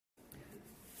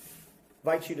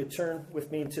invite you to turn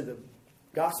with me to the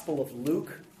Gospel of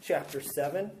Luke, chapter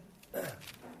 7.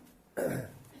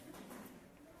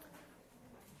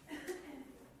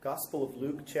 Gospel of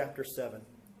Luke, chapter 7.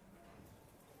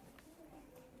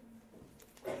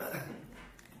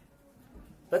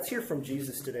 Let's hear from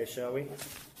Jesus today, shall we?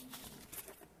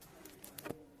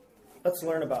 Let's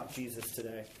learn about Jesus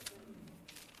today.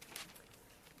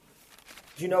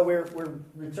 Do you know we're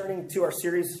returning to our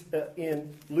series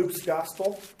in Luke's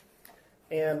Gospel,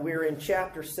 and we're in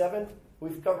chapter 7.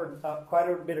 We've covered quite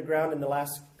a bit of ground in the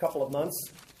last couple of months,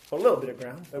 a little bit of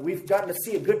ground, but we've gotten to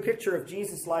see a good picture of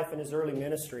Jesus' life and his early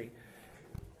ministry.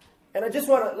 And I just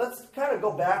want to, let's kind of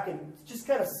go back and just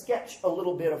kind of sketch a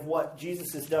little bit of what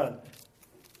Jesus has done.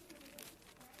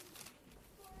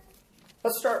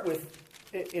 Let's start with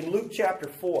in Luke chapter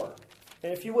 4.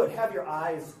 And if you would, have your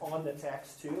eyes on the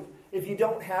text too. If you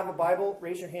don't have a Bible,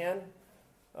 raise your hand.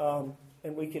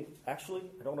 And we could, actually,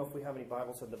 I don't know if we have any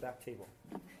Bibles on the back table.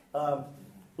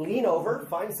 Lean over,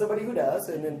 find somebody who does,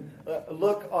 and then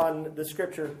look on the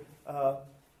Scripture.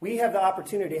 We have the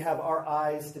opportunity to have our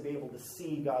eyes to be able to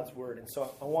see God's Word. And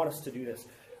so I want us to do this.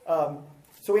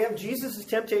 So we have Jesus'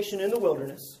 temptation in the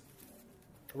wilderness,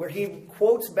 where he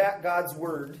quotes back God's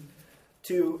Word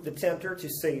to the tempter, to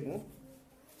Satan.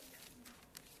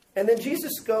 And then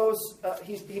Jesus goes,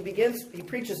 he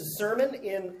preaches a sermon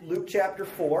in Luke chapter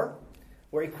 4,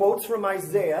 where he quotes from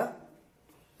Isaiah,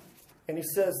 and he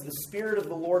says, "The Spirit of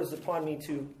the Lord is upon me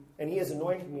and he has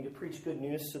anointed me to preach good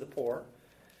news to the poor."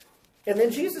 And then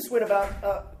Jesus went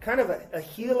about kind of a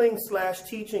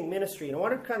healing/teaching ministry. And I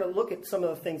want to kind of look at some of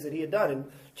the things that he had done.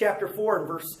 In chapter 4 and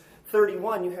verse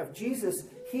 31, you have Jesus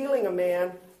healing a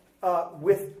man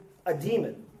with a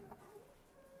demon.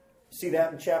 See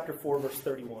that in chapter 4, verse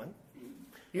 31.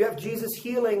 You have Jesus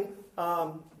healing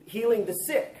the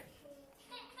sick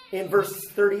in verse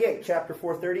 38, chapter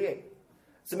 4, 38.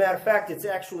 As a matter of fact, it's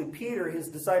actually Peter, his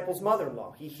disciple's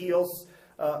mother-in-law. He heals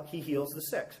the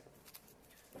sick.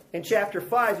 In chapter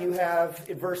 5, you have,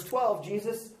 in verse 12,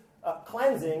 Jesus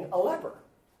cleansing a leper.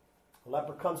 A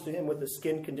leper comes to him with a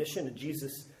skin condition, and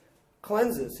Jesus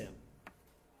cleanses him.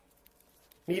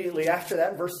 Immediately after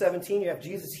that, in verse 17, you have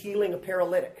Jesus healing a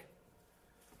paralytic.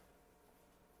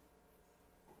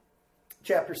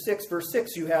 Chapter 6, verse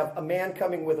 6, you have a man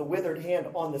coming with a withered hand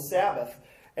on the Sabbath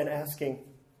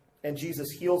and Jesus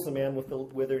heals the man with the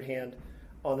withered hand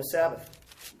on the Sabbath.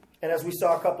 And as we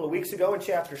saw a couple of weeks ago in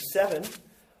chapter 7,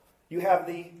 you have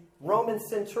the Roman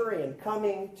centurion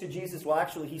coming to Jesus. Well,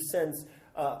 actually, he sends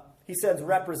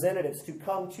representatives to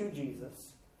come to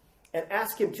Jesus and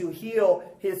ask him to heal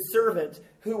his servant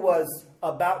who was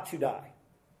about to die.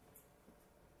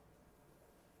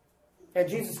 And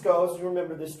Jesus goes, you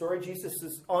remember this story, Jesus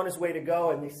is on his way to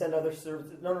go, and they send other servants.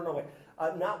 No, wait.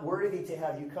 I'm not worthy to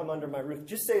have you come under my roof.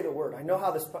 Just say the word. I know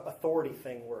how this authority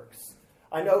thing works.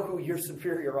 I know who your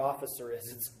superior officer is.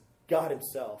 It's God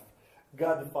himself,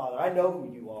 God the Father. I know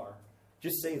who you are.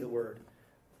 Just say the word.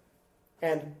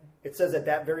 And it says at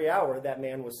that very hour, that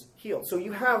man was healed. So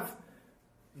you have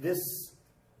this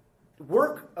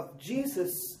work of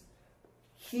Jesus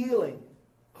healing,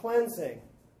 cleansing,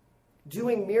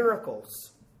 doing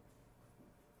miracles,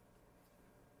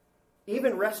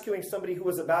 even rescuing somebody who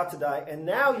was about to die. And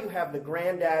now you have the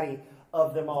granddaddy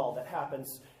of them all that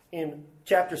happens in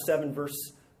chapter 7,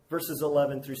 verses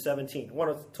 11 through 17. I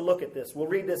want to look at this. We'll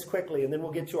read this quickly, and then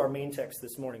we'll get to our main text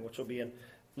this morning, which will be in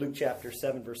Luke chapter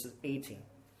 7, verses 18.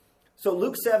 So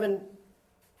Luke 7,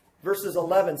 verses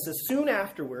 11 says, "Soon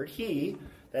afterward, he,"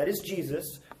 that is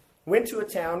Jesus, "went to a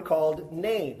town called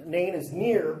Nain." Nain is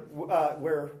near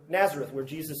where Nazareth, where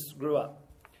Jesus grew up.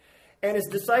 "And his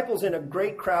disciples and a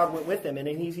great crowd went with him. And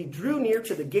as he drew near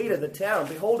to the gate of the town,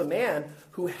 behold, a man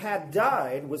who had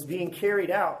died was being carried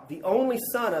out, the only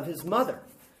son of his mother.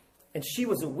 And she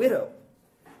was a widow.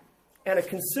 And a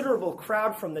considerable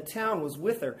crowd from the town was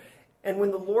with her. And when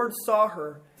the Lord saw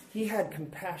her, he had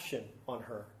compassion on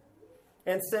her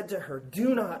and said to her,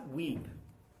 'Do not weep.'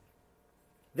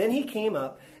 Then he came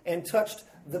up and touched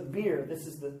the bier." This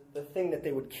is the thing that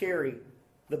they would carry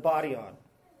the body on.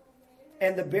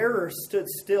 "And the bearer stood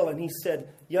still, and he said,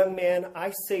 'Young man,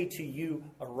 I say to you,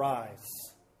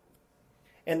 arise.'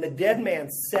 And the dead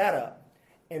man sat up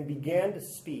and began to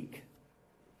speak.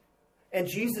 And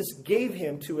Jesus gave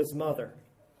him to his mother.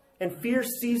 And fear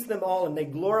seized them all, and they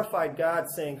glorified God,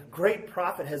 saying, 'A great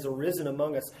prophet has arisen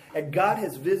among us, and God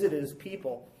has visited his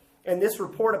people.' And this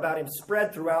report about him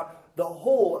spread throughout the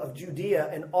whole of Judea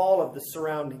and all of the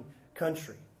surrounding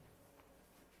country."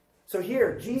 So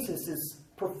here, Jesus is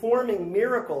performing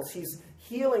miracles. He's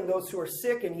healing those who are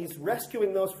sick, and he's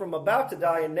rescuing those from about to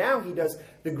die, and now he does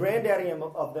the granddaddy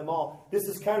of them all. This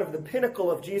is kind of the pinnacle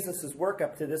of Jesus' work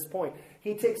up to this point.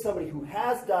 He takes somebody who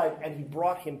has died and he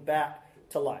brought him back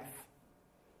to life.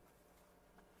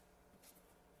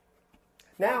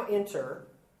 Now enter,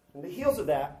 on the heels of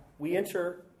that,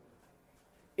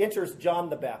 enters John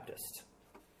the Baptist.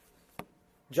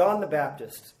 John the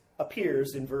Baptist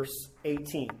appears in verse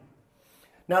 18.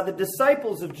 Now the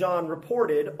disciples of John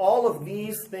reported all of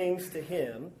these things to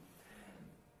him,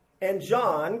 and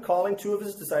John, calling 2 of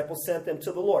his disciples, sent them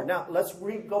to the Lord. Now let's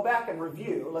go back and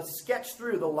review. Let's sketch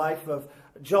through the life of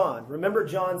John. Remember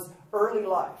John's early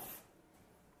life.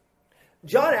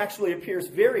 John actually appears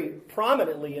very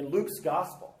prominently in Luke's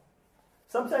gospel.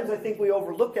 Sometimes I think we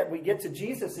overlook that. We get to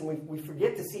Jesus and we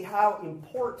forget to see how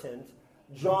important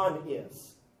John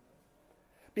is.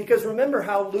 Because remember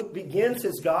how Luke begins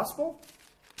his gospel?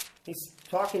 He's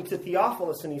talking to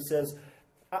Theophilus and he says,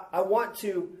 I want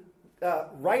to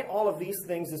write all of these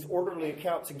things as orderly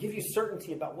account to give you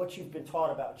certainty about what you've been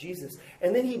taught about Jesus.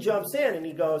 And then he jumps in and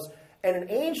he goes, and an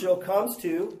angel comes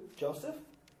to Joseph?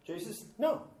 Jesus?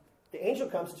 No. The angel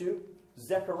comes to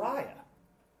Zechariah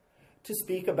to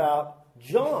speak about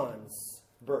John's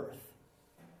birth.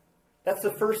 That's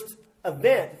the first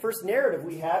event, the first narrative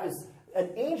we have is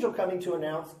an angel coming to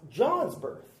announce John's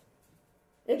birth.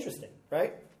 Interesting,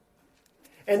 right?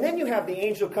 And then you have the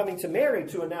angel coming to Mary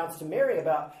to announce to Mary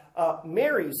about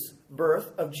Mary's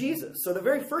birth of Jesus. So the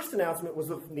very first announcement was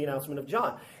the announcement of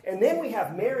John. And then we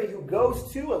have Mary who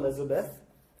goes to Elizabeth,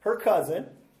 her cousin,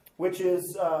 which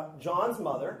is John's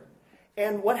mother.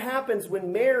 And what happens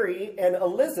when Mary and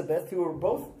Elizabeth, who are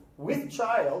both with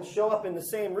child, show up in the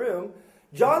same room?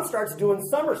 John starts doing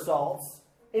somersaults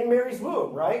in Mary's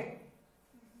womb, right?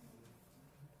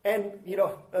 And,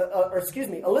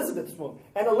 Elizabeth's womb.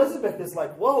 And Elizabeth is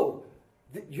like, whoa,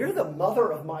 you're the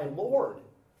mother of my Lord.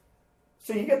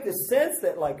 So you get this sense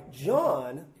that, like,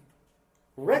 John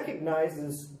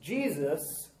recognizes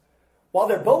Jesus while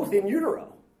they're both in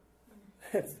utero.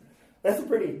 That's a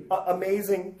pretty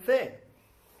amazing thing.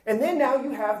 And then now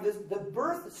you have the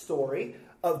birth story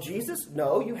of Jesus.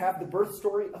 No, you have the birth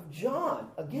story of John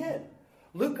again.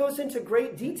 Luke goes into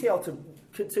great detail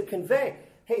to convey,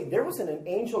 hey, there was an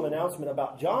angel announcement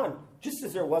about John just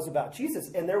as there was about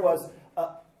Jesus. And there was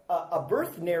a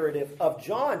birth narrative of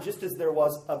John just as there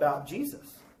was about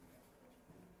Jesus.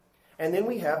 And then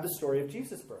we have the story of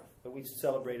Jesus' birth that we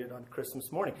celebrated on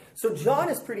Christmas morning. So John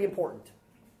is pretty important.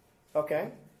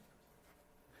 Okay?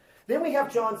 Then we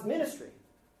have John's ministry.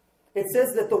 It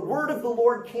says that the word of the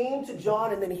Lord came to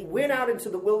John, and then he went out into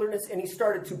the wilderness and he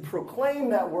started to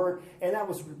proclaim that word, and that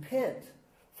was repent,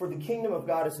 for the kingdom of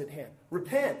God is at hand.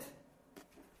 Repent.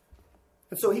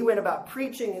 And so he went about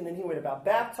preaching, and then he went about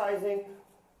baptizing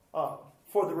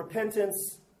for the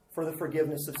repentance, for the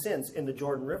forgiveness of sins in the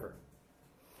Jordan River.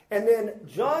 And then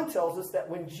John tells us that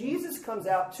when Jesus comes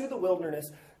out to the wilderness,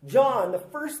 John, the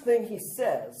first thing he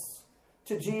says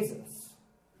to Jesus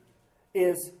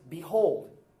is, behold,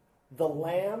 the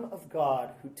Lamb of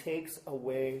God who takes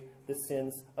away the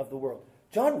sins of the world.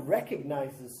 John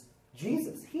recognizes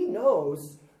Jesus. He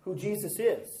knows who Jesus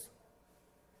is.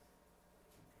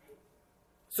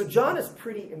 So John is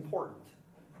pretty important.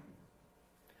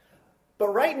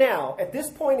 But right now, at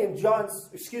this point in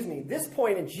this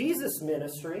point in Jesus'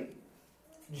 ministry,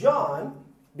 John,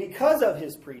 because of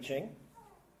his preaching,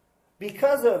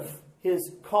 because of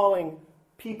his calling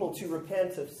people to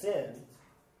repent of sin,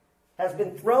 has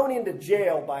been thrown into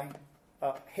jail by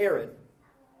Herod.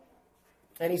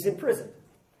 And he's in prison.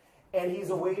 And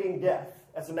he's awaiting death.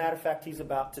 As a matter of fact, he's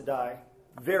about to die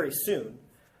very soon.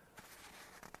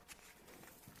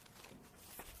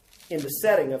 In the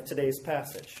setting of today's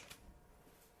passage.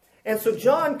 And so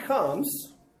John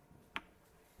comes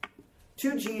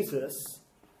to Jesus,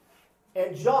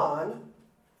 and John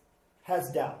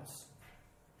has doubts.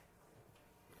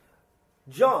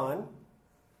 John,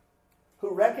 who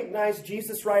recognized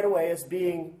Jesus right away as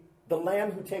being the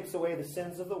Lamb who takes away the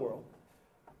sins of the world.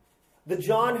 The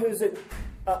John whose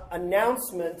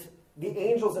announcement, the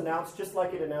angels announced just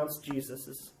like it announced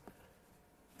Jesus's.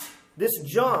 This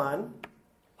John,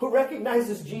 who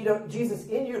recognizes Jesus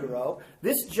in utero,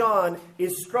 this John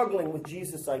is struggling with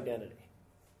Jesus' identity.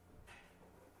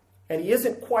 And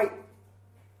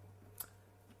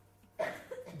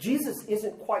Jesus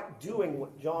isn't quite doing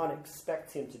what John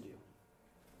expects him to do.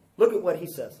 Look at what he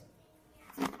says.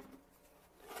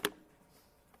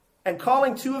 And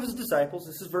calling 2 of his disciples,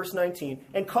 this is verse 19,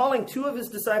 and calling 2 of his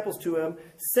disciples to him,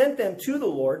 sent them to the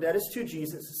Lord, that is to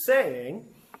Jesus, saying,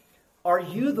 are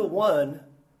you the one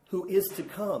who is to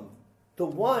come, the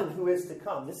one who is to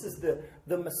come. This is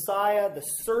the Messiah, the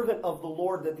servant of the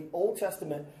Lord that the Old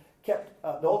Testament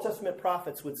the Old Testament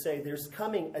prophets would say there's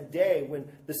coming a day when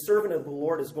the servant of the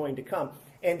Lord is going to come.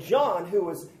 And John, who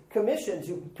was commissioned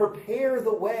to prepare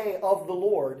the way of the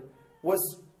Lord,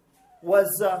 was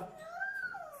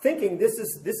thinking this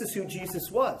is who Jesus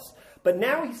was. But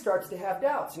now he starts to have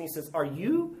doubts, and he says, Are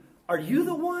you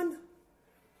the one?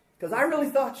 Because I really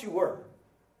thought you were.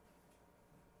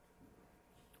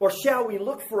 Or shall we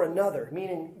look for another?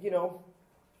 Meaning,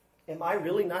 am I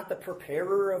really not the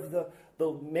preparer of the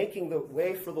making the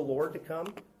way for the Lord to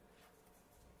come?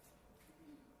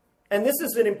 And this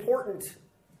is an important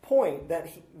point that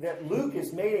Luke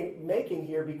is making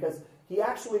here, because he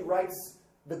actually writes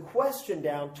the question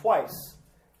down twice.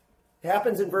 It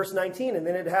happens in verse 19, and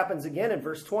then it happens again in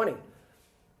verse 20.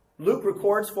 Luke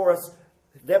records for us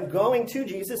them going to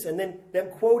Jesus and then them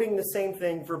quoting the same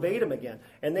thing verbatim again.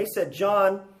 And they said,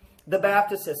 John the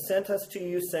Baptist has sent us to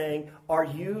you, saying, Are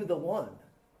you the one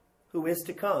who is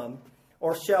to come,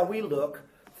 or shall we look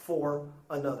for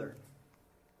another?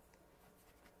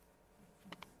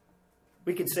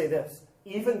 We could say this: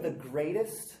 even the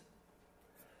greatest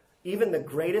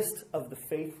of the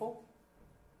faithful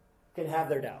can have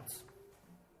their doubts.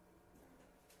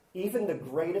 Even the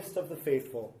greatest of the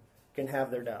faithful can have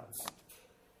their doubts.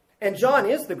 And John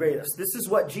is the greatest. This is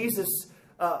what Jesus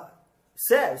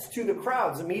says to the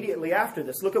crowds immediately after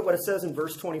this. Look at what it says in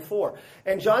verse 24.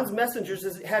 And John's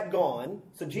messengers had gone.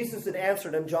 So Jesus had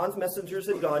answered him. John's messengers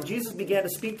had gone. Jesus began to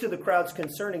speak to the crowds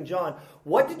concerning John.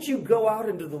 What did you go out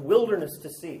into the wilderness to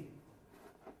see?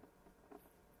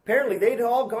 Apparently, they'd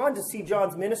all gone to see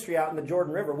John's ministry out in the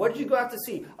Jordan River. What did you go out to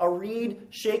see? A reed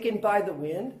shaken by the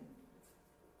wind?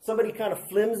 Somebody kind of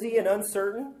flimsy and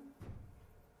uncertain?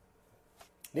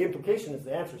 The implication is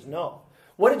the answer is no.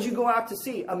 What did you go out to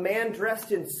see? A man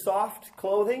dressed in soft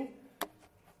clothing?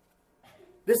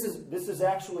 This is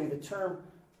actually the term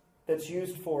that's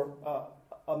used for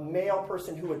a male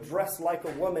person who would dress like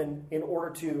a woman in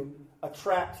order to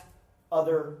attract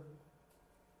other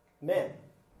men.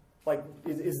 Like,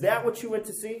 is that what you went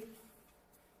to see?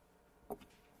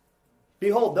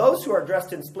 Behold, those who are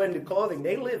dressed in splendid clothing,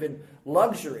 they live in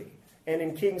luxury and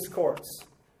in king's courts.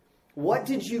 What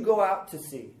did you go out to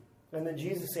see? And then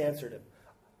Jesus answered him.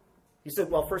 He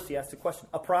said, well, first he asked the question,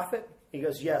 a prophet? He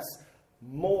goes, yes,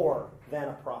 more than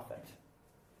a prophet.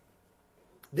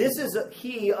 This is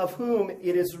he of whom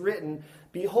it is written,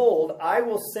 Behold, I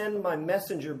will send my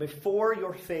messenger before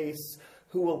your face,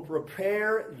 who will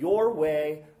prepare your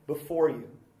way before you.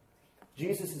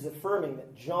 Jesus is affirming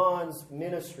that John's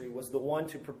ministry was the one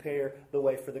to prepare the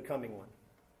way for the coming one.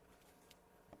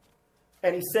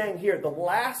 And he's saying here, the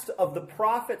last of the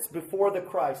prophets before the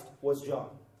Christ was John.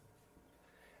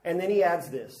 And then he adds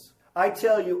this, I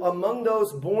tell you, among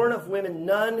those born of women,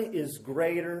 none is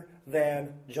greater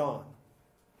than John.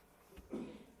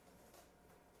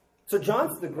 So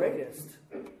John's the greatest.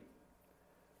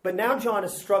 But now John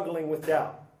is struggling with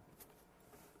doubt.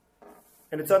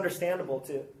 And it's understandable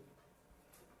to...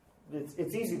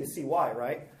 It's easy to see why,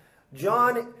 right?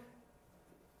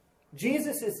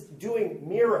 Jesus is doing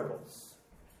miracles.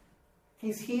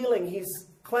 He's healing, he's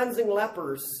cleansing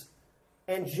lepers,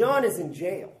 and John is in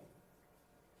jail.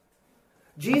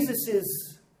 Jesus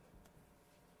is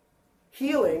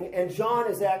healing, and John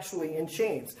is actually in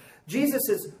chains. Jesus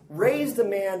has raised a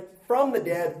man from the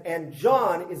dead, and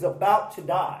John is about to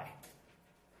die.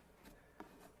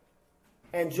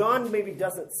 And John maybe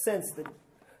doesn't sense that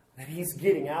he's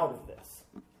getting out of this.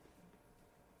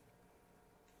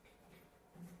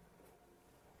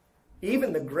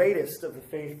 Even the greatest of the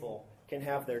faithful can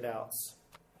have their doubts.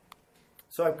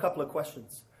 So I have a couple of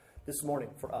questions this morning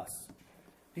for us.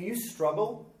 Do you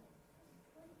struggle?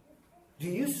 Do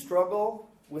you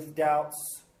struggle with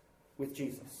doubts with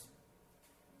Jesus?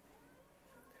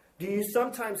 Do you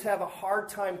sometimes have a hard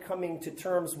time coming to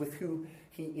terms with who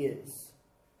he is?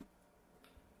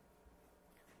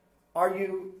 Are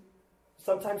you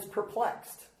sometimes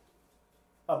perplexed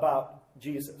about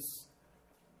Jesus?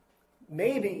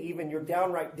 Maybe even you're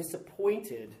downright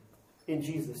disappointed in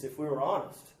Jesus, if we were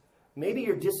honest. Maybe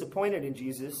you're disappointed in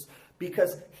Jesus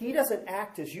because he doesn't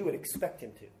act as you would expect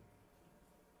him to.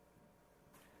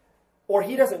 Or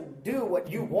he doesn't do what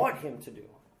you want him to do.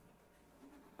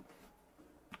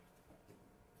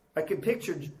 I can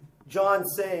picture John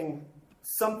saying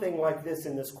something like this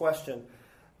in this question.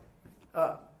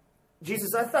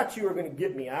 Jesus, I thought you were going to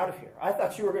get me out of here. I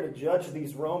thought you were going to judge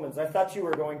these Romans. I thought you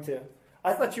were going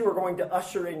to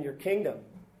usher in your kingdom.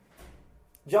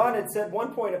 John had said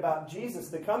one point about Jesus,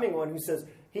 the coming one, who says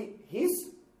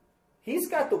he's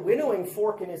got the winnowing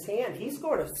fork in his hand. He's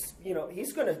going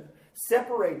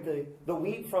separate the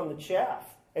wheat from the chaff.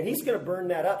 And he's going to burn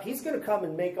that up. He's going to come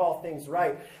and make all things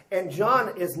right. And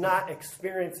John is not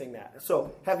experiencing that.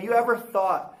 So have you ever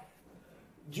thought,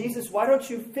 Jesus, why don't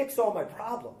you fix all my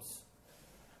problems?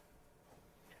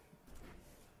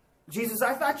 Jesus,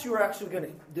 I thought you were actually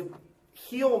going to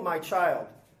heal my child.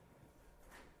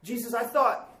 Jesus, I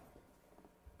thought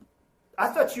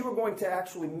you were going to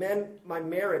actually mend my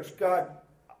marriage. God,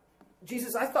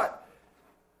 Jesus, I thought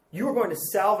you were going to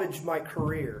salvage my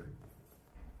career.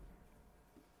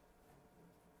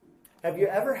 Have you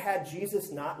ever had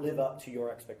Jesus not live up to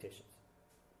your expectations?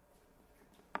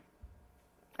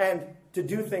 And to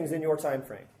do things in your time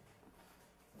frame?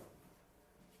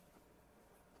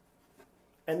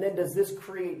 And then does this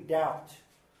create doubt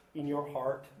in your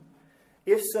heart?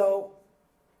 If so,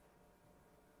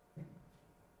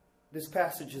 this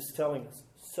passage is telling us,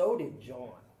 so did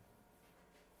John,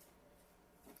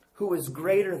 who is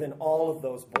greater than all of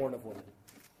those born of women.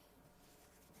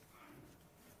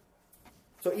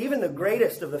 So even the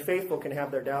greatest of the faithful can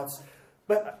have their doubts.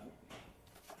 But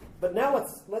now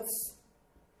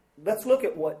let's look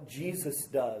at what Jesus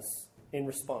does in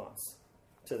response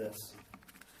to this.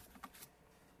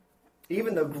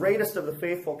 Even the greatest of the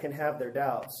faithful can have their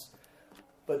doubts.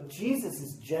 But Jesus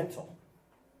is gentle.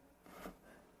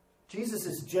 Jesus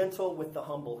is gentle with the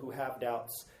humble who have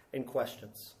doubts and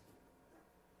questions.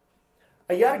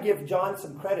 I got to give John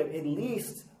some credit. At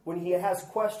least when he has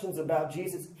questions about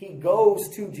Jesus, he goes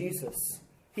to Jesus.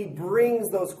 He brings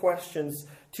those questions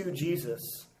to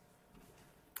Jesus.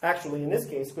 Actually, in this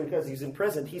case, because he's in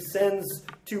prison, he sends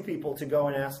two people to go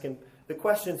and ask him the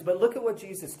questions. But look at what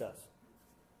Jesus does.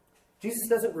 Jesus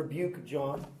doesn't rebuke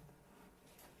John.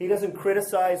 He doesn't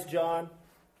criticize John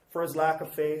for his lack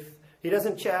of faith. He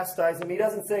doesn't chastise him. He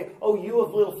doesn't say, "Oh, you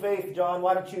of little faith, John,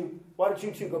 why don't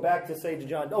you two go back to say to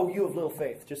John, 'Oh, you of little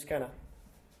faith.'" Just kind of.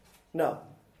 No.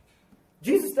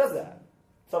 Jesus does that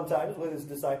sometimes with his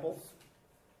disciples.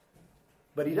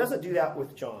 But he doesn't do that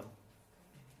with John.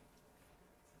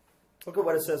 Look at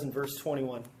what it says in verse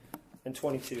 21 and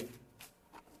 22.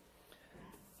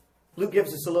 Luke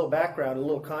gives us a little background, a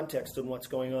little context on what's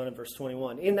going on in verse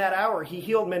 21. In that hour, he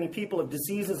healed many people of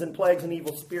diseases and plagues and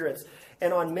evil spirits,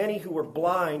 and on many who were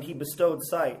blind, he bestowed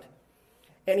sight.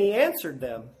 And he answered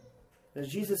them, as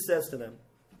Jesus says to them,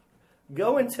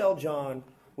 "Go and tell John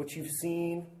what you've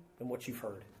seen and what you've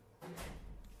heard."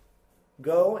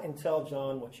 Go and tell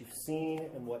John what you've seen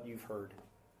and what you've heard.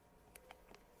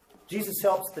 Jesus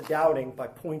helps the doubting by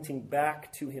pointing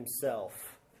back to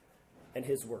himself and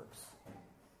his works.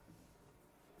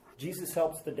 Jesus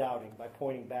helps the doubting by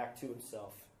pointing back to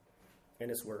himself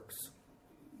and his works.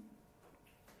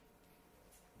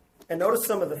 And notice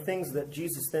some of the things that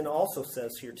Jesus then also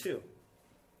says here too.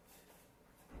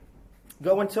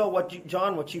 Go and tell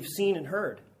John what you've seen and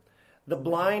heard. The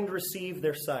blind receive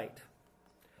their sight.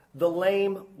 The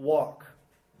lame walk.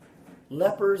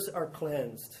 Lepers are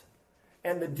cleansed.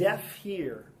 And the deaf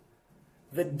hear.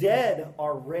 The dead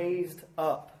are raised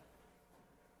up.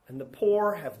 And the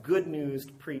poor have good news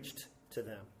preached to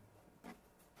them.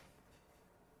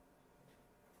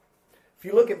 If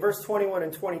you look at verse 21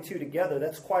 and 22 together,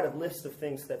 that's quite a list of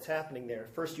things that's happening there.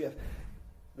 First, you have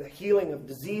the healing of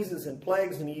diseases and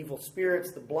plagues and evil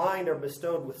spirits. The blind are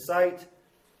bestowed with sight.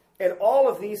 And all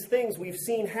of these things we've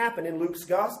seen happen in Luke's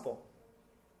gospel.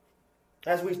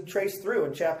 As we trace through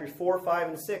in chapters 4, 5,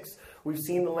 and 6, we've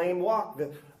seen the lame walk,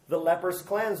 the lepers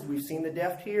cleansed, we've seen the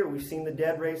deaf hear, we've seen the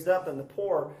dead raised up, and the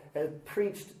poor have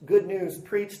preached good news,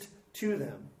 preached to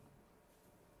them.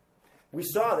 We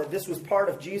saw that this was part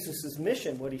of Jesus'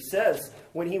 mission, what he says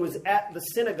when he was at the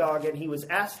synagogue and he was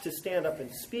asked to stand up and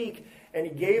speak, and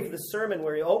he gave the sermon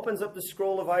where he opens up the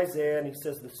scroll of Isaiah and he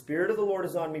says, "The Spirit of the Lord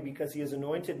is on me because he has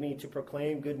anointed me to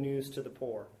proclaim good news to the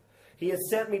poor. He has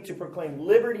sent me to proclaim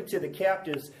liberty to the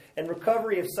captives and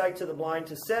recovery of sight to the blind,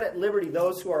 to set at liberty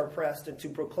those who are oppressed, and to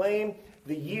proclaim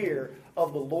the year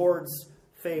of the Lord's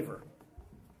favor."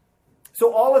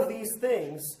 So all of these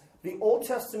things, the Old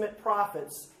Testament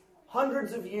prophets,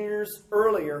 hundreds of years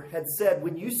earlier, had said,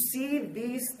 when you see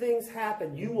these things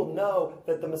happen, you will know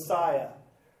that the Messiah,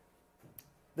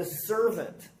 the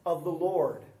servant of the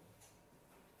Lord,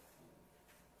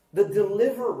 the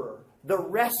deliverer, the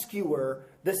rescuer,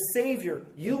 the Savior,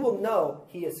 you will know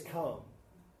he has come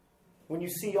when you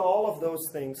see all of those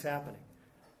things happening.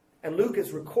 And Luke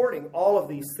is recording all of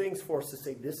these things for us to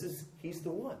say, he's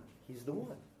the one, he's the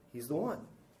one, he's the one.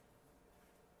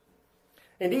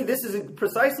 Indeed, this is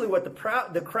precisely what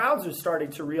the crowds are starting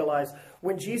to realize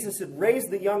when Jesus had raised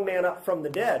the young man up from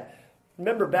the dead.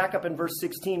 Remember back up in verse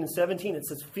 16 and 17, it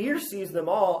says, "Fear seized them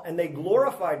all, and they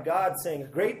glorified God, saying, 'A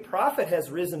great prophet has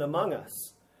risen among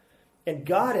us. And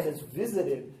God has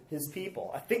visited his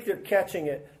people. I think they're catching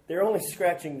it. They're only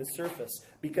scratching the surface,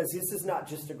 because this is not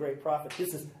just a great prophet.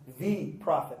 This is the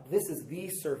prophet. This is the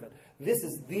servant. This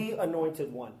is the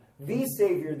anointed one, the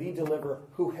Savior, the deliverer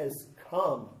who has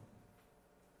come.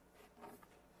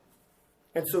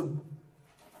 And so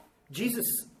Jesus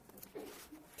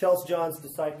tells John's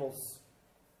disciples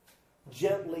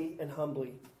gently and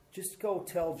humbly, just go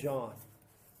tell John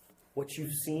what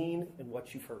you've seen and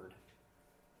what you've heard.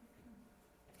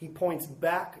 He points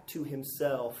back to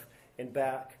himself and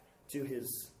back to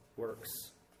his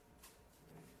works.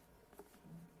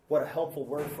 What a helpful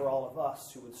word for all of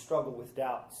us who would struggle with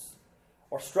doubts,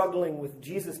 or struggling with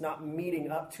Jesus not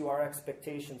meeting up to our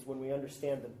expectations when we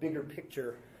understand the bigger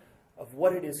picture of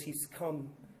what it is he's come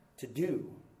to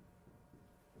do.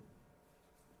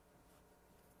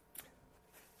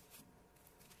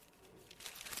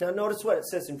 Now notice what it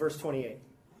says in verse 28.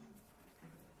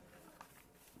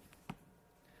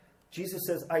 Jesus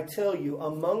says, I tell you,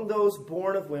 among those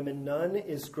born of women, none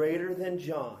is greater than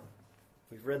John.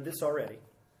 We've read this already.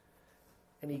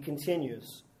 And he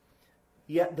continues,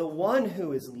 yet the one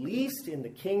who is least in the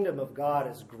kingdom of God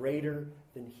is greater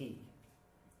than he.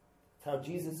 That's how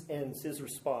Jesus ends his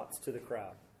response to the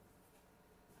crowd.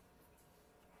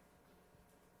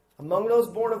 Among those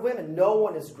born of women, no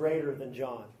one is greater than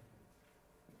John.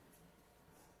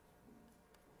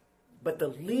 But the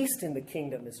least in the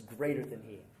kingdom is greater than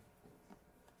he.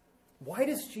 Why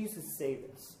does Jesus say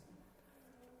this?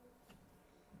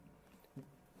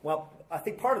 Well, I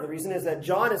think part of the reason is that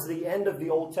John is the end of the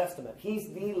Old Testament. He's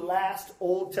the last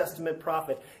Old Testament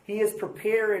prophet. He has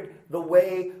prepared the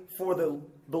way for the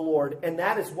Lord, and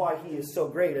that is why he is so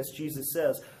great, as Jesus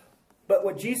says. But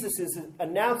what Jesus is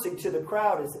announcing to the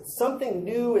crowd is that something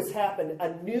new has happened.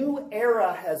 A new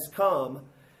era has come.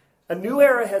 A new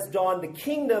era has dawned. The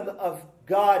kingdom of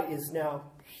God is now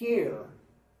here.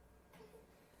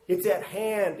 It's at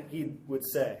hand, he would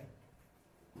say.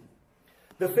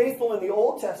 The faithful in the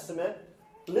Old Testament,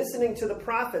 listening to the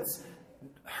prophets,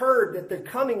 heard that the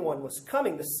coming one was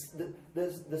coming.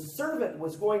 The servant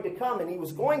was going to come, and he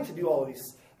was going to do all of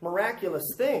these miraculous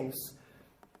things.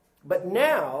 But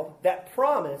now that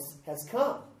promise has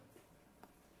come.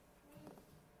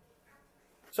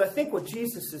 So I think what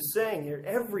Jesus is saying here,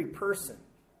 every person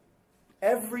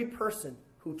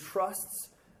who trusts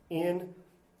in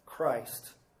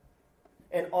Christ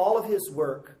and all of his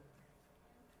work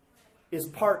is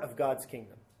part of God's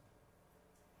kingdom.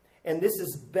 And this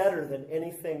is better than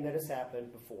anything that has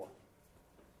happened before.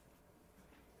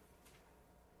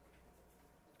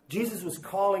 Jesus was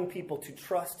calling people to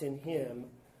trust in him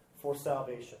for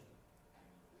salvation.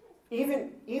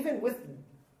 Even with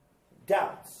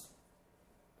doubts.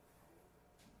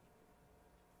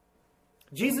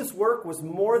 Jesus' work was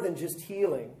more than just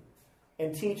healing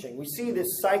and teaching. We see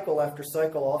this cycle after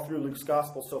cycle all through Luke's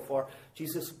gospel so far.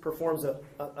 Jesus performs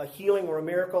a healing or a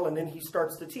miracle, and then he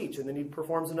starts to teach. And then he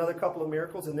performs another couple of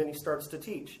miracles, and then he starts to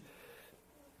teach.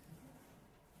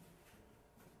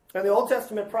 And the Old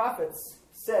Testament prophets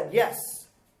said, yes,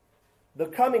 the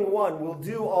coming one will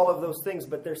do all of those things,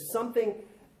 but there's something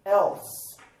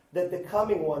else that the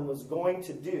coming one was going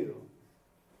to do.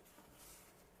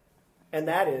 And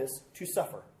that is to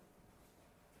suffer.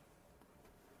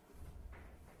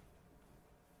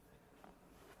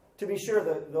 To be sure,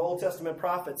 the Old Testament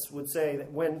prophets would say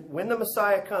that when the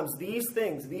Messiah comes, these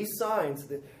things, these signs,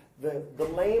 the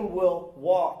lame will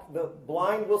walk, the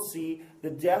blind will see, the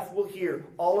deaf will hear,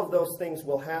 all of those things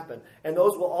will happen. And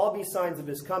those will all be signs of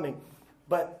his coming.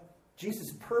 But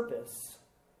Jesus' purpose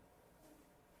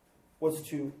was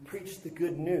to preach the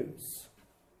good news,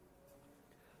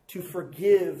 to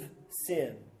forgive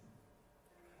sin,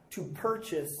 to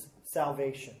purchase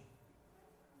salvation.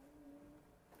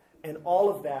 And all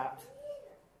of that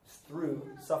is through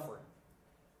suffering.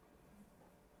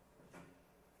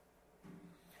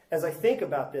 As I think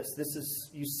about this is,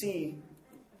 you see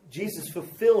Jesus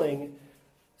fulfilling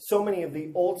so many of the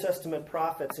Old Testament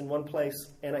prophets in one place,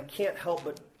 and I can't help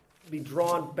but be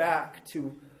drawn back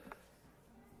to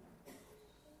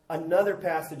another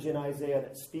passage in Isaiah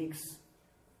that speaks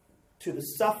to the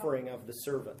suffering of the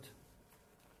servant.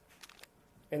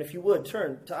 And if you would,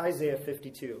 turn to Isaiah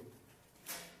 52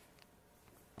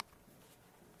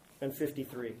 and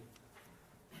 53.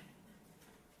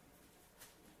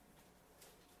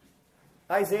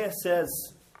 Isaiah says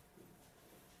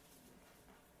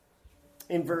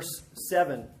in verse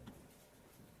 7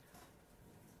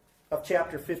 of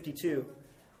chapter 52,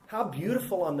 how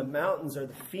beautiful on the mountains are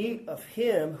the feet of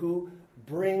him who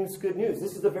brings good news.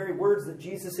 This is the very words that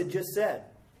Jesus had just said.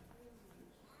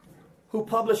 Who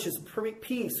publishes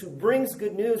peace, who brings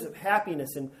good news of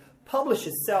happiness and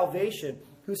publishes salvation,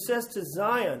 who says to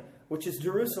Zion, which is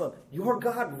Jerusalem, your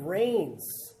God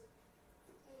reigns.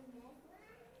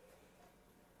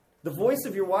 The voice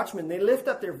of your watchmen, they lift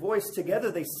up their voice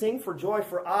together. They sing for joy,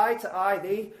 for eye to eye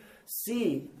they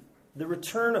see the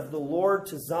return of the Lord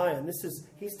to Zion.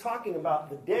 He's talking about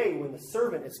the day when the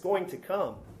servant is going to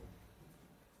come.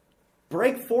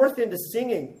 Break forth into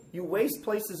singing, you waste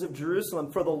places of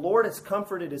Jerusalem, for the Lord has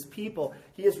comforted his people.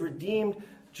 He has redeemed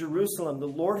Jerusalem. The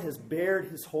Lord has bared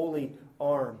his holy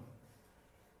arm.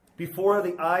 Before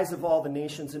the eyes of all the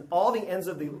nations, and all the ends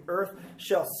of the earth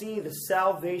shall see the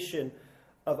salvation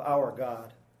of our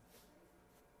God.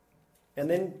 And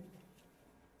then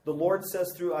the Lord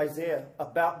says through Isaiah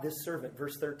about this servant,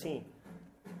 verse 13.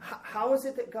 How is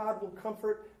it that God will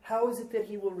comfort? How is it that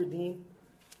he will redeem?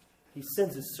 He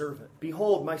sends his servant.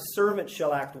 Behold, my servant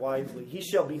shall act wisely. He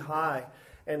shall be high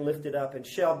and lifted up, and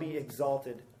shall be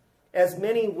exalted. As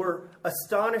many were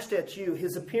astonished at you,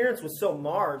 his appearance was so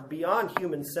marred beyond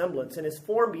human semblance, and his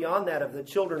form beyond that of the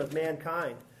children of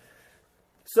mankind.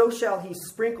 So shall he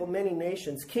sprinkle many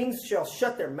nations. Kings shall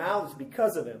shut their mouths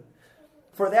because of him.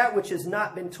 For that which has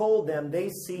not been told them, they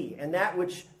see, and that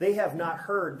which they have not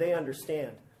heard, they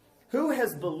understand. Who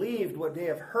has believed what they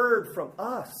have heard from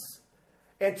us?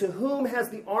 And to whom has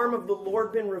the arm of the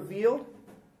Lord been revealed?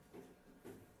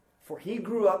 For he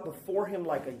grew up before him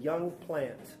like a young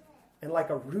plant, and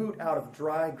like a root out of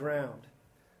dry ground.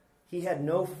 He had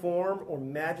no form or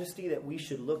majesty that we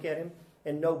should look at him,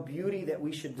 and no beauty that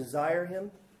we should desire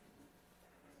him.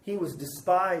 He was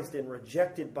despised and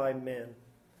rejected by men,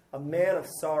 a man of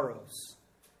sorrows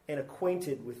and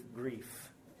acquainted with grief.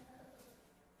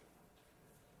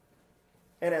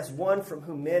 And as one from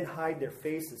whom men hide their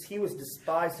faces, he was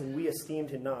despised and we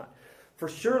esteemed him not. For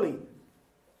surely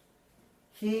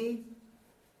he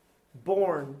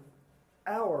borne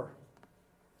our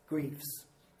griefs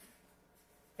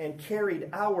and carried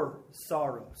our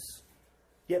sorrows.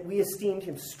 Yet we esteemed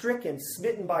him stricken,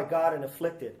 smitten by God, and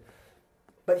afflicted.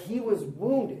 But he was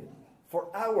wounded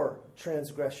for our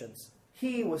transgressions.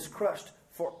 He was crushed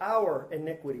for our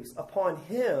iniquities. Upon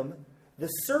him, the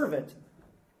servant,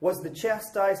 was the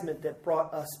chastisement that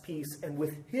brought us peace, and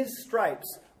with his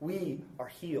stripes we are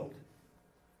healed.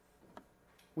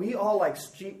 We all like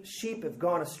sheep have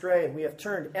gone astray, and we have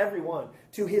turned everyone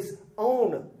to his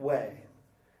own way.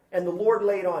 And the Lord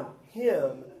laid on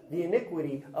him the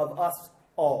iniquity of us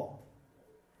all.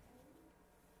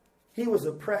 He was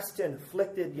oppressed and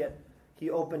afflicted, yet he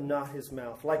opened not his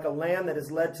mouth. Like a lamb that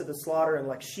is led to the slaughter, and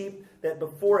like sheep that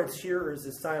before its shearers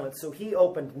is silent, so he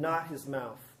opened not his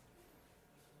mouth.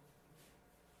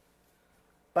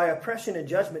 By oppression and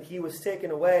judgment he was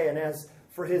taken away, and as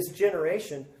for his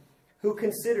generation, who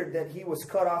considered that he was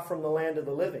cut off from the land of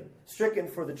the living, stricken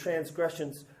for the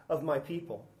transgressions of my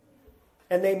people.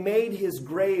 And they made his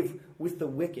grave with the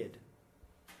wicked,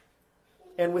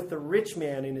 and with the rich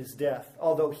man in his death,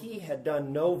 although he had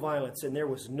done no violence, and there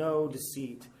was no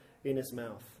deceit in his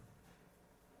mouth.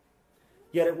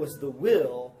 Yet it was the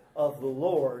will of the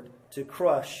Lord to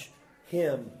crush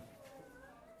him,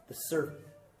 the servant.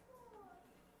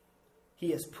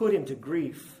 He has put him to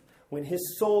grief. When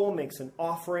his soul makes an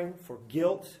offering for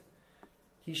guilt,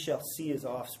 he shall see his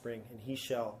offspring, and he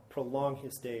shall prolong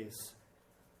his days.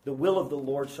 The will of the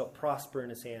Lord shall prosper in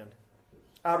his hand.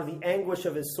 Out of the anguish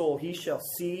of his soul he shall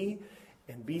see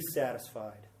and be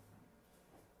satisfied.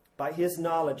 By his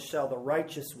knowledge shall the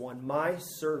righteous one, my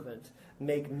servant,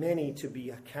 make many to be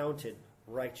accounted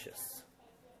righteous,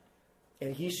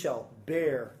 and he shall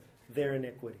bear their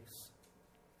iniquities.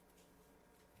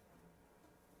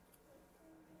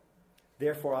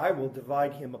 Therefore I will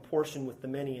divide him a portion with the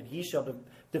many, and he shall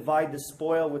divide the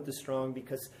spoil with the strong,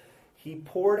 because he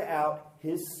poured out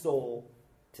his soul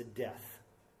to death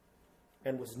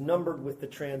and was numbered with the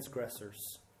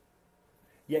transgressors.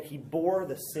 Yet he bore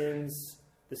the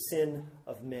sin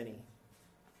of many,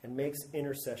 and makes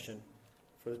intercession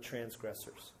for the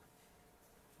transgressors.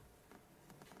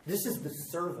 This is the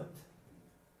servant.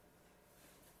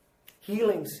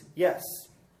 Healings, yes.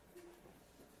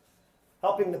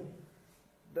 Helping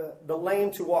the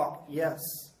lame to walk, yes.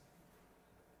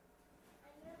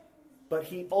 But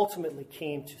he ultimately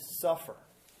came to suffer.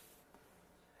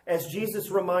 As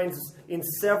Jesus reminds us in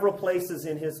several places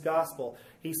in his gospel,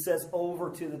 he says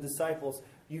over to the disciples,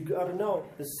 you got to know,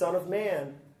 the Son of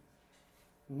Man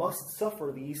must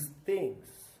suffer these things.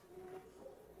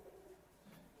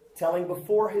 Telling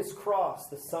before his cross,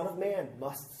 the Son of Man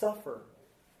must suffer.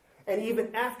 And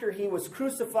even after he was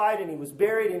crucified and he was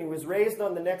buried and he was raised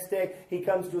on the next day, he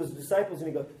comes to his disciples and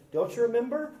he goes, don't you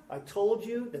remember? I told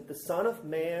you that the Son of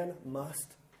Man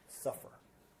must suffer.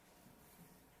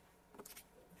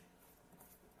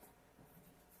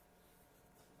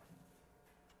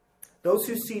 Those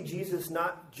who see Jesus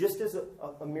not just as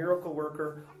a miracle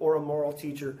worker or a moral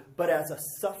teacher, but as a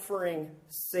suffering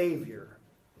Savior,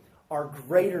 are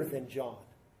greater than John.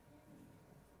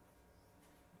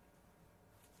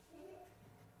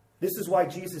 This is why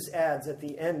Jesus adds at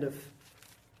the end of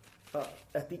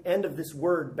this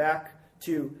word back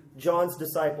to John's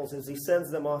disciples as he sends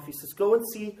them off. He says, go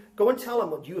and tell them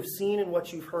what you have seen and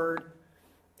what you've heard.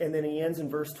 And then he ends in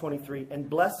verse 23, and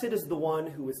blessed is the one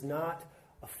who is not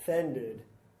offended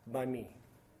by me.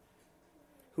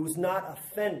 Who's not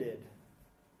offended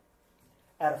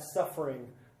at a suffering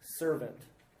servant.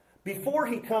 Before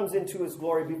he comes into his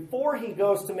glory, before he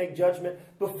goes to make judgment,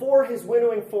 before his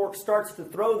winnowing fork starts to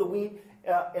throw the wheat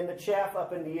and the chaff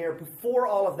up in the air, before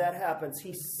all of that happens,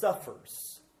 he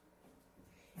suffers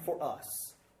for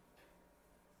us.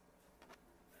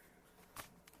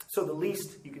 So the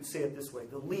least, you could say it this way,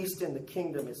 the least in the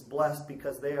kingdom is blessed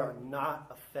because they are not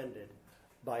offended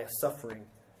by a suffering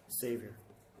Savior.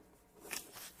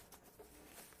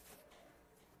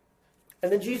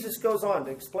 And then Jesus goes on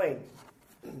to explain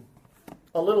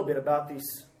a little bit about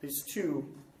these two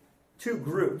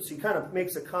groups. He kind of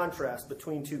makes a contrast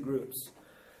between two groups.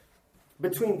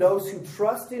 Between those who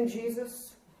trust in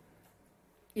Jesus,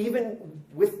 even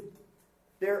with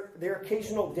their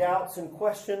occasional doubts and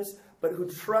questions, but who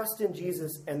trust in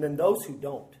Jesus, and then those who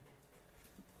don't.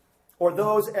 Or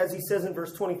those, as he says in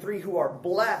verse 23, who are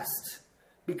blessed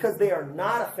because they are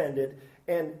not offended.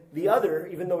 And the other,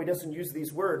 even though he doesn't use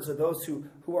these words, are those who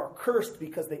are cursed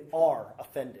because they are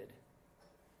offended.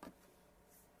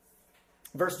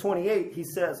 Verse 28, he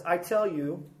says, I tell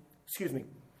you,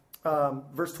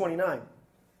 verse 29.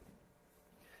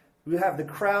 We have the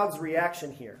crowd's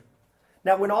reaction here.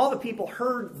 Now, when all the people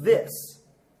heard this,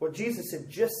 what Jesus had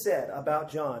just said about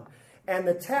John, and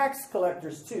the tax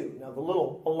collectors too. Now, the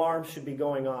little alarm should be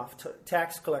going off.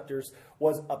 Tax collectors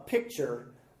was a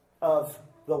picture of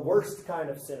the worst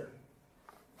kind of sinner.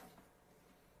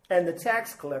 And the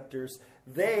tax collectors,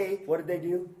 what did they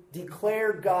do?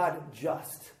 Declared God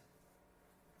just.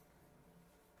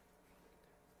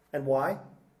 And why?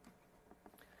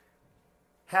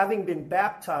 Having been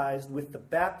baptized with the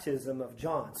baptism of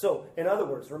John. So, in other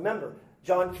words, remember,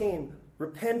 John came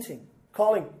repenting,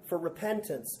 calling for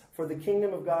repentance, for the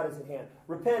kingdom of God is at hand.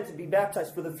 Repent and be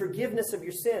baptized for the forgiveness of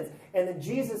your sins. And then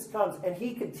Jesus comes and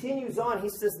he continues on. He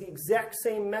says the exact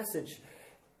same message.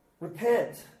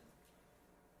 Repent.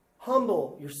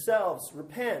 Humble yourselves.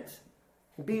 Repent.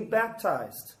 Be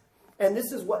baptized. And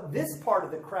this is what this part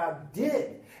of the crowd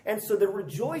did. And so they're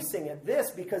rejoicing at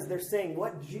this because they're saying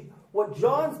what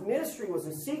John's ministry was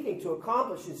seeking to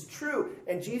accomplish is true.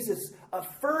 And Jesus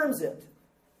affirms it.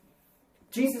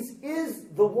 Jesus is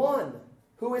the one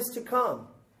who is to come.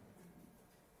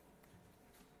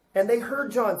 And they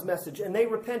heard John's message and they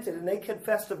repented and they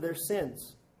confessed of their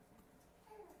sins.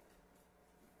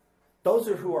 Those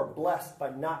are who are blessed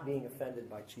by not being offended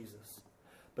by Jesus.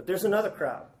 But there's another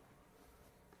crowd.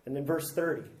 And in verse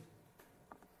 30.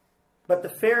 But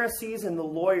the Pharisees and the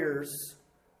lawyers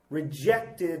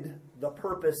rejected the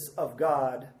purpose of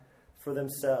God for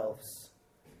themselves,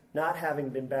 not having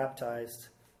been baptized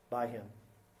by him.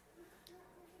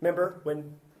 Remember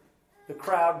when the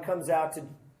crowd comes out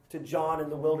to John in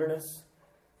the wilderness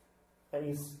and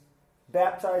he's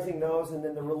baptizing those, and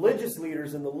then the religious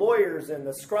leaders and the lawyers and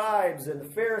the scribes and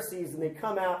the Pharisees, and they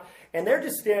come out and they're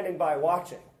just standing by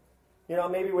watching. You know,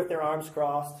 maybe with their arms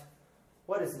crossed.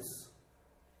 What is this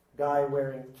guy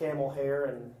wearing camel hair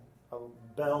and a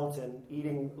belt and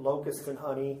eating locusts and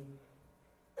honey?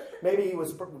 Maybe he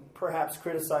was perhaps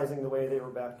criticizing the way they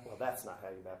were baptized. Well, that's not how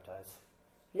you baptize.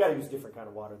 You got to use different kind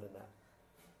of water than that.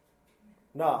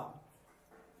 No.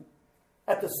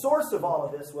 At the source of all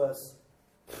of this was,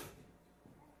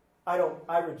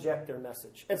 I reject their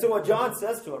message. And so what John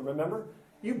says to him, remember?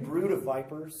 You brood of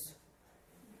vipers.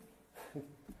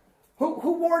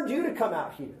 Who warned you to come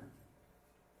out here?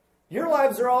 Your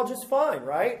lives are all just fine,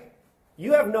 right?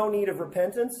 You have no need of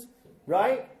repentance,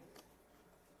 right?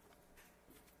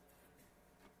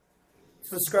 It's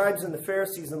the scribes and the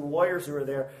Pharisees and the lawyers who are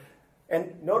there.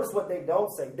 And notice what they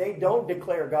don't say. They don't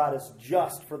declare God as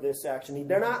just for this action.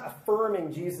 They're not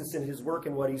affirming Jesus in his work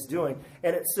and what he's doing.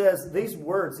 And it says these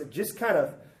words that just kind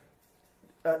of,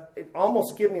 it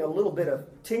almost give me a little bit of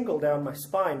tingle down my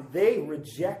spine. They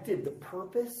rejected the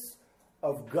purpose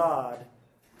of God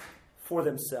for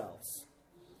themselves.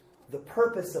 The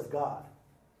purpose of God.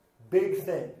 Big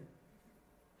thing.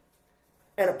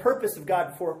 And a purpose of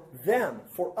God for them,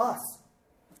 for us.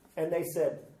 And they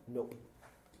said, nope.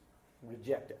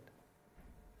 Reject it.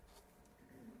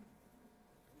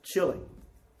 Chilling.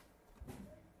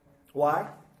 Why?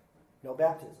 No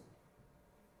baptism.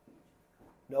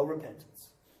 no repentance.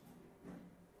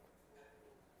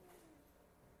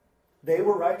 They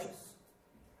were righteous.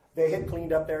 They had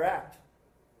cleaned up their act.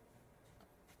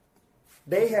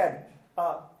 They had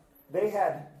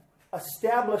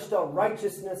established a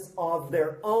righteousness of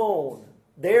their own,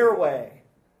 their way,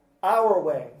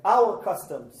 our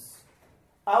customs,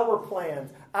 our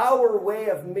plans, our way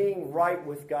of being right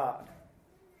with God,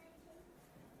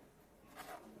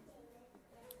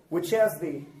 which is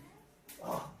the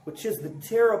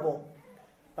terrible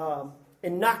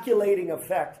inoculating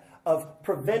effect of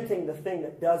preventing the thing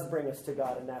that does bring us to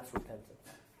God, and that's repentance.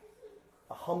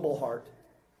 A humble heart.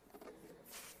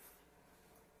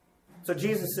 So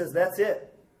Jesus says, that's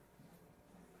it.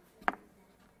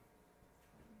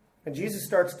 And Jesus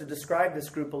starts to describe this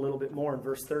group a little bit more in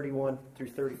verse 31 through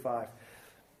 35.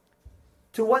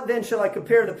 To what then shall I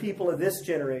compare the people of this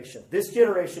generation? This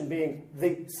generation being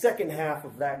the second half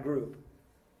of that group.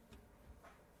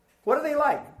 What are they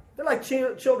like? They're like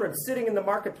children sitting in the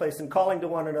marketplace and calling to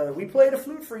one another. We played a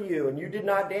flute for you, and you did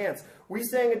not dance. We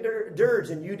sang a dirge,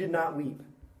 and you did not weep.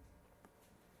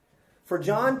 For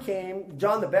John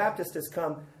the Baptist has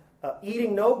come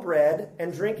eating no bread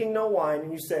and drinking no wine,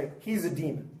 and you say, he's a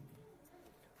demon.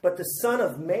 But the Son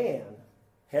of Man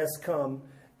has come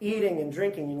eating and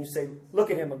drinking, and you say,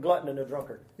 look at him, a glutton and a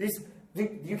drunkard.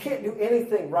 You can't do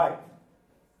anything right.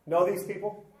 Know these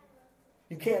people?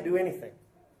 You can't do anything.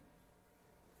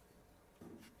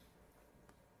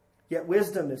 Yet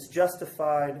wisdom is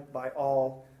justified by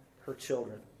all her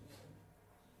children.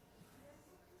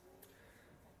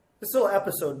 This little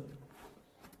episode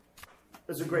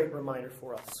is a great reminder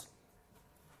for us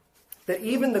that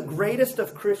even the greatest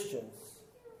of Christians,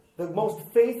 the most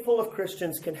faithful of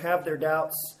Christians, can have their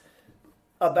doubts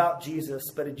about Jesus,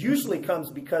 but it usually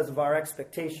comes because of our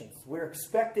expectations. We're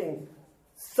expecting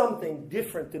something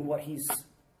different than what he's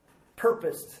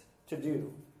purposed to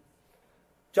do.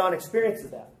 John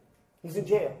experiences that. He's in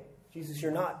jail. Jesus,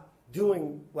 you're not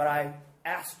doing what I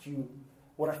asked you,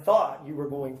 what I thought you were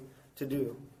going to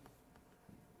do.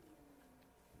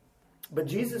 But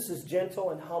Jesus is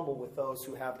gentle and humble with those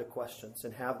who have the questions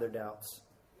and have their doubts.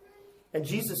 And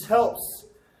Jesus helps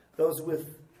those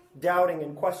with doubting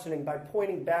and questioning by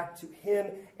pointing back to him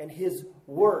and his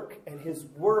work. And his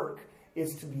work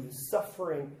is to be the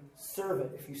suffering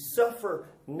servant. If you suffer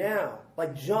now,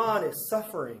 like John is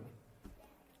suffering,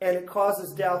 and it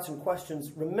causes doubts and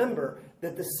questions, remember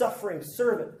that the suffering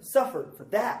servant suffered for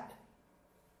that.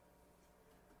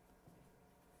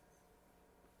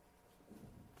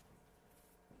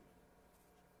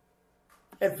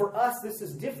 And for us, this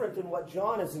is different than what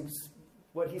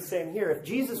what he's saying here. If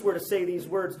Jesus were to say these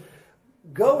words,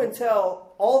 go and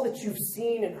tell all that you've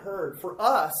seen and heard. For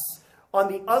us, on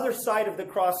the other side of the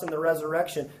cross and the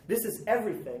resurrection, this is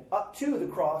everything up to the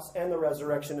cross and the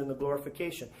resurrection and the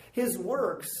glorification. His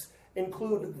works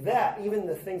include that, even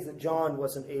the things that John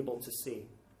wasn't able to see.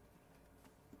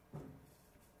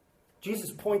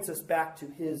 Jesus points us back to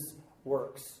his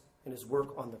works and his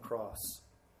work on the cross.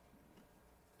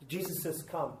 Jesus says,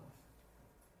 come.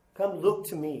 Come look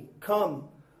to me. Come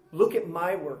look at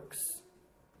my works.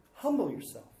 Humble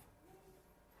yourself.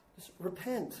 Just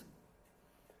repent.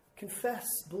 Confess.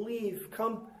 Believe.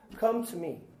 Come to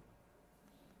me.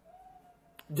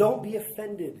 Don't be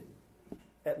offended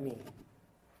at me.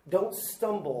 Don't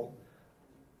stumble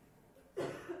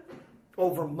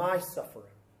over my suffering.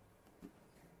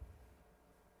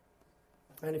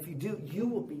 And if you do, you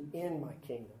will be in my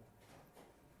kingdom.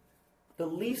 The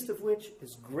least of which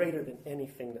is greater than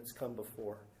anything that's come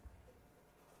before.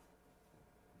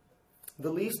 The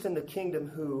least in the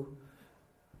kingdom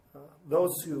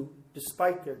those who,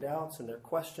 despite their doubts and their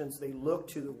questions, they look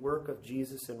to the work of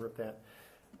Jesus and repent,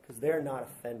 because they're not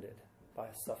offended by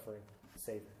a suffering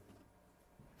Savior.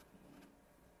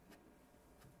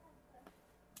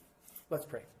 Let's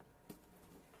pray.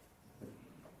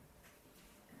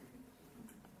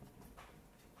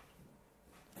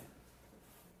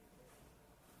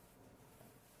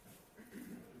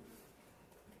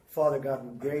 Father God,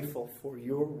 we're grateful for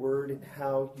your word and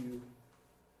how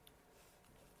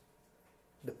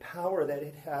the power that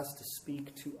it has to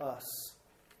speak to us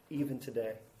even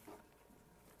today.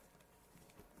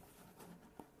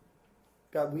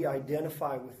 God, we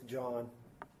identify with John.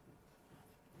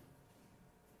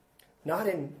 Not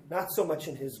so much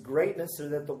in his greatness, or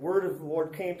that the word of the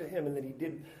Lord came to him and that he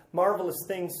did marvelous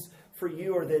things for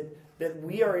you, or that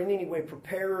we are in any way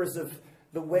preparers of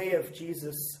the way of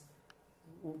Jesus.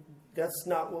 That's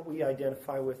not what we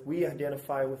identify with. We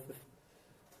identify with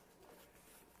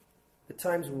the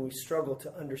times when we struggle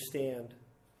to understand.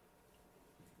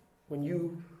 When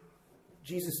you,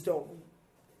 Jesus, don't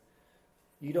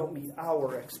You don't meet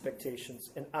our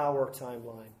expectations and our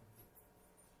timeline.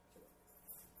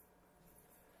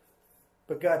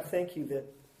 But God, thank you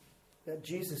that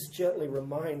Jesus gently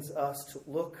reminds us to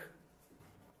look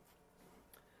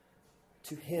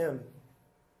to Him.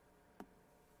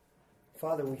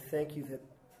 Father, we thank you that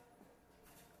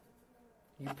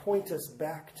you point us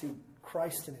back to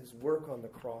Christ and His work on the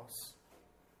cross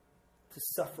to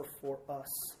suffer for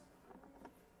us.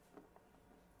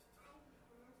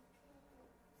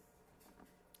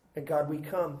 And God, we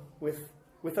come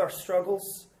with our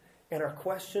struggles and our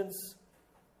questions,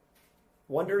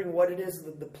 wondering what it is,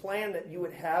 the plan that you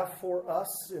would have for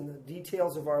us in the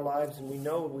details of our lives. And we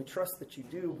know and we trust that you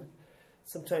do, but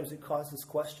sometimes it causes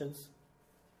questions.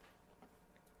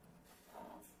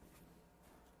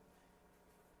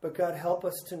 But God, help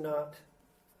us to not,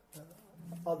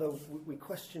 although we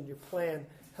question your plan,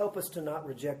 help us to not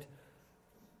reject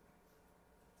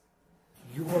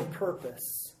your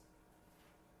purpose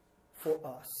for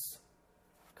us.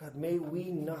 God, may we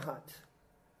not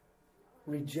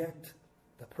reject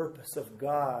the purpose of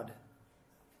God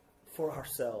for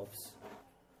ourselves.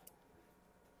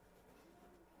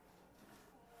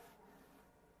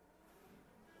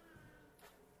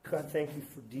 God, thank you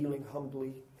for dealing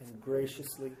humbly and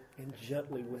graciously and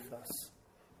gently with us.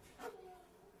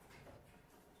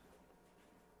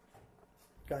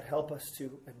 God, help us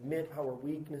to admit our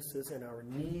weaknesses and our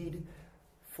need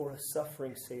for a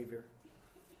suffering Savior,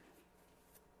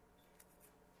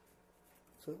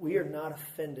 so that we are not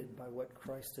offended by what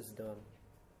Christ has done.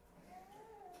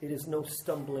 It is no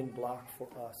stumbling block for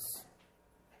us,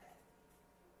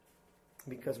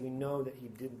 because we know that He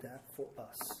did that for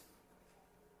us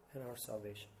and our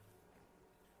salvation.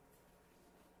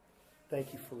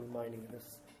 Thank you for reminding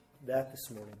us that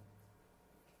this morning.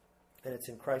 And it's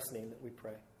in Christ's name that we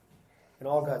pray. And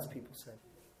all God's people said,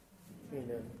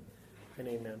 amen and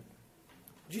amen.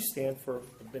 Would you stand for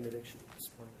a benediction this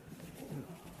morning?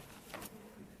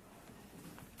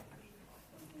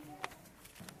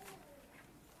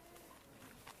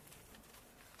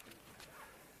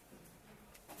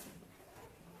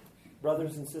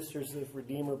 Brothers and sisters of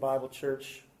Redeemer Bible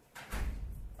Church,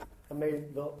 and may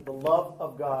the love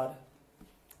of God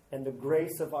and the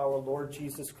grace of our Lord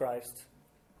Jesus Christ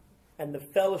and the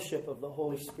fellowship of the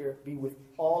Holy Spirit be with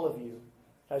all of you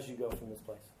as you go from this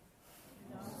place.